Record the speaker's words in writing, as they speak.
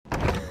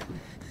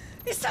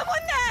Is someone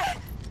there?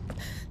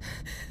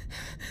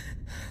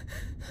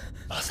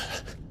 Mother.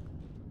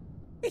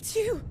 It's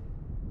you.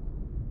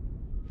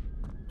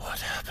 What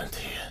happened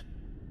here?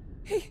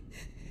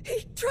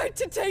 He tried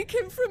to take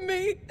him from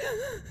me.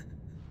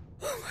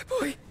 Oh, my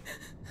boy.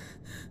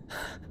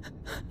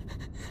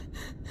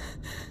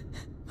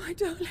 My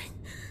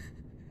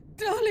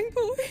darling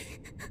boy.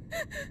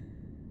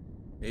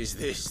 Is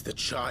this the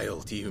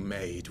child you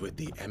made with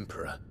the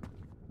Emperor?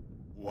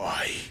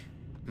 Why,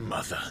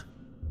 Mother?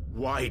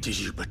 Why did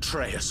you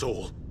betray us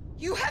all?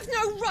 You have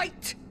no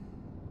right!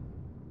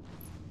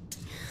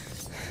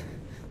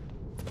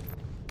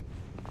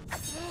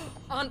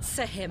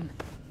 Answer him.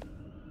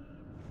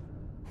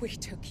 We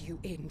took you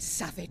in,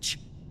 savage.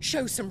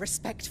 Show some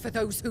respect for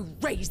those who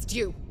raised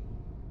you.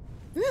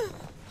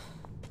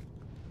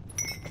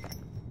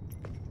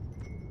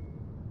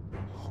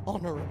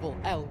 Honorable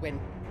Elwyn,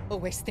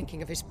 always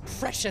thinking of his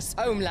precious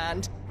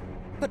homeland.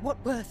 But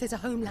what worth is a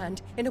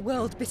homeland in a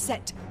world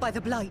beset by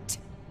the Blight?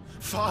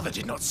 Father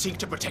did not seek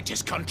to protect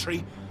his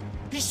country.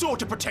 He sought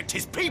to protect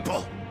his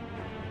people.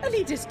 A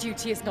leader's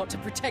duty is not to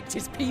protect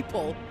his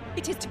people.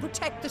 It is to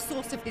protect the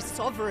source of his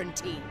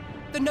sovereignty.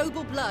 The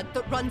noble blood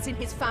that runs in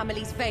his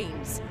family's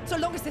veins. So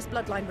long as this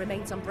bloodline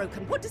remains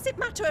unbroken, what does it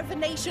matter if a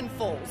nation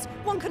falls?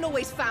 One can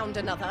always found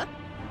another.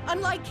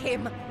 Unlike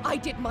him, I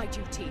did my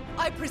duty.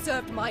 I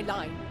preserved my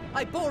line.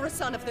 I bore a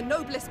son of the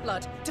noblest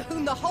blood, to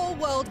whom the whole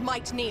world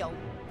might kneel.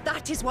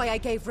 That is why I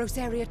gave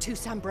Rosaria to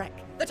Sambrek,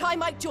 that I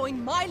might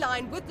join my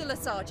line with the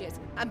Lesages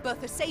and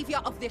birth a savior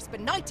of this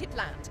benighted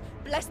land,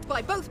 blessed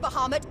by both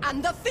Bahamut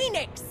and the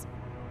Phoenix!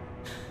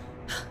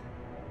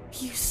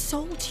 You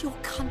sold your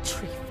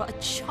country for a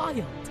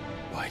child.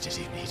 Why did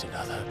he need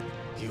another?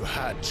 You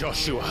had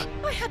Joshua.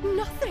 I had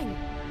nothing.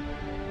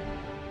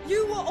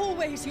 You were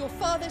always your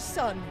father's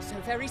son, so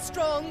very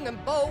strong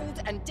and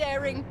bold and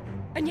daring,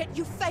 and yet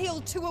you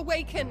failed to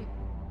awaken.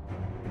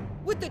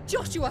 Would that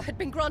Joshua had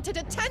been granted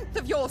 1/10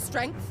 of your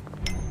strength?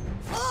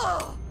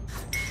 Oh!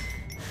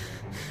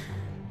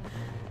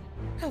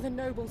 How the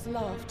nobles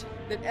laughed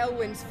that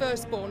Elwyn's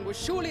firstborn was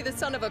surely the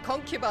son of a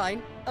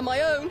concubine, and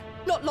my own,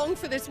 not long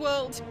for this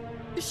world.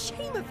 The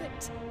shame of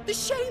it! The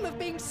shame of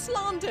being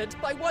slandered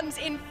by one's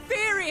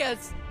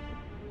inferiors!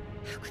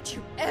 How could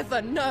you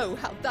ever know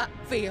how that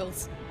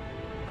feels?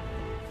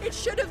 It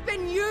should have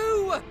been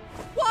you!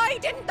 Why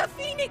didn't the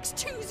Phoenix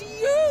choose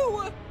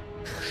you?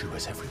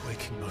 Joshua's every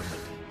waking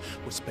moment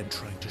was spent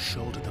trying to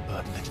shoulder the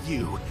burden that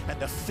you and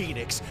the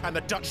Phoenix and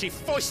the Duchy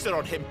foisted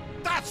on him.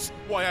 That's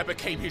why I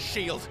became his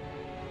shield.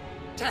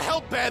 To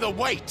help bear the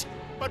weight.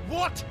 But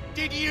what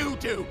did you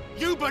do?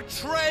 You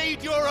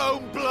betrayed your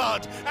own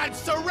blood and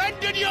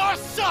surrendered your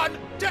son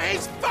to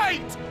his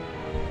fate!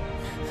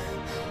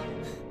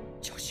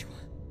 Joshua,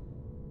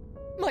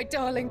 my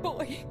darling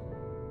boy.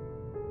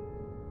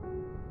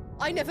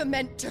 I never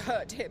meant to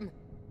hurt him.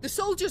 The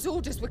soldiers'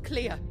 orders were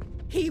clear.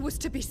 He was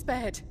to be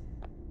spared.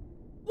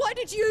 Why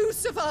did you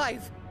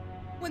survive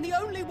when the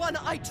only one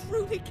I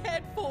truly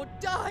cared for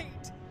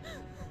died?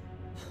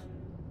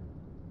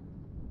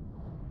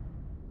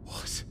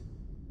 What?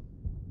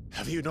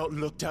 Have you not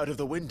looked out of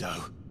the window?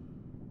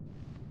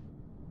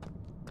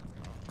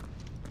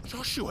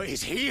 Joshua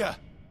is here!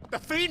 The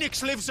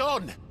Phoenix lives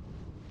on!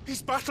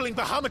 He's battling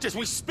Bahamut as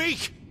we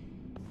speak!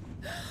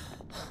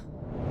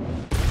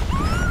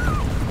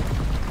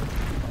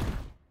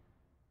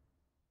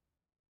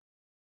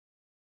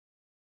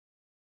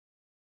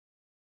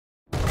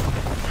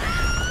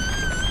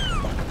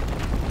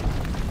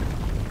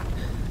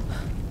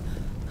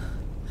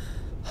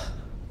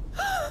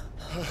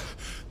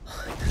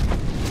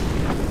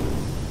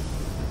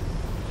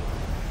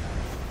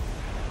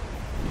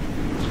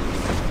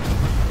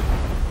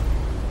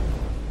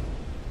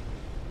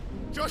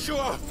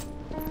 Joshua!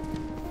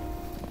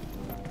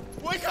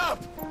 Wake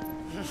up!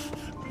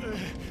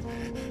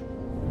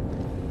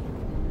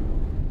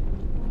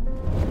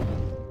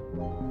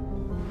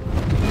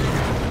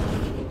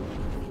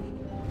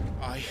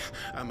 I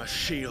am a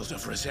shield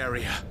of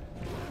Rosaria.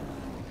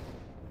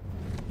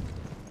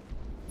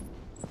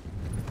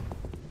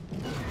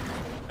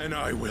 And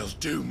I will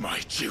do my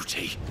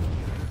duty.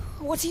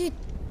 What are you...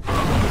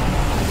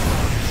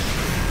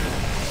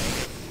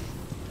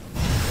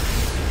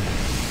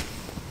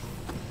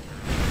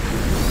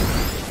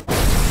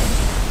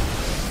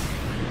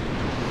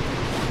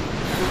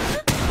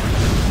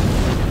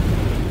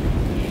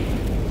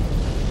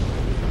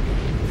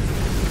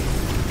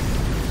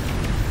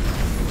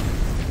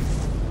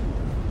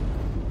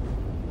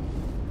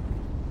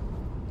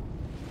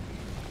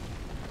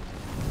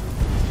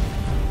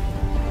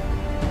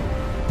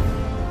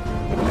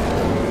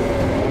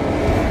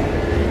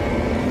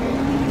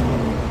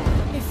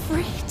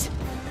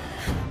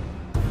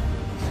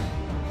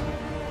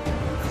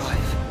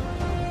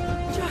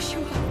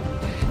 Joshua!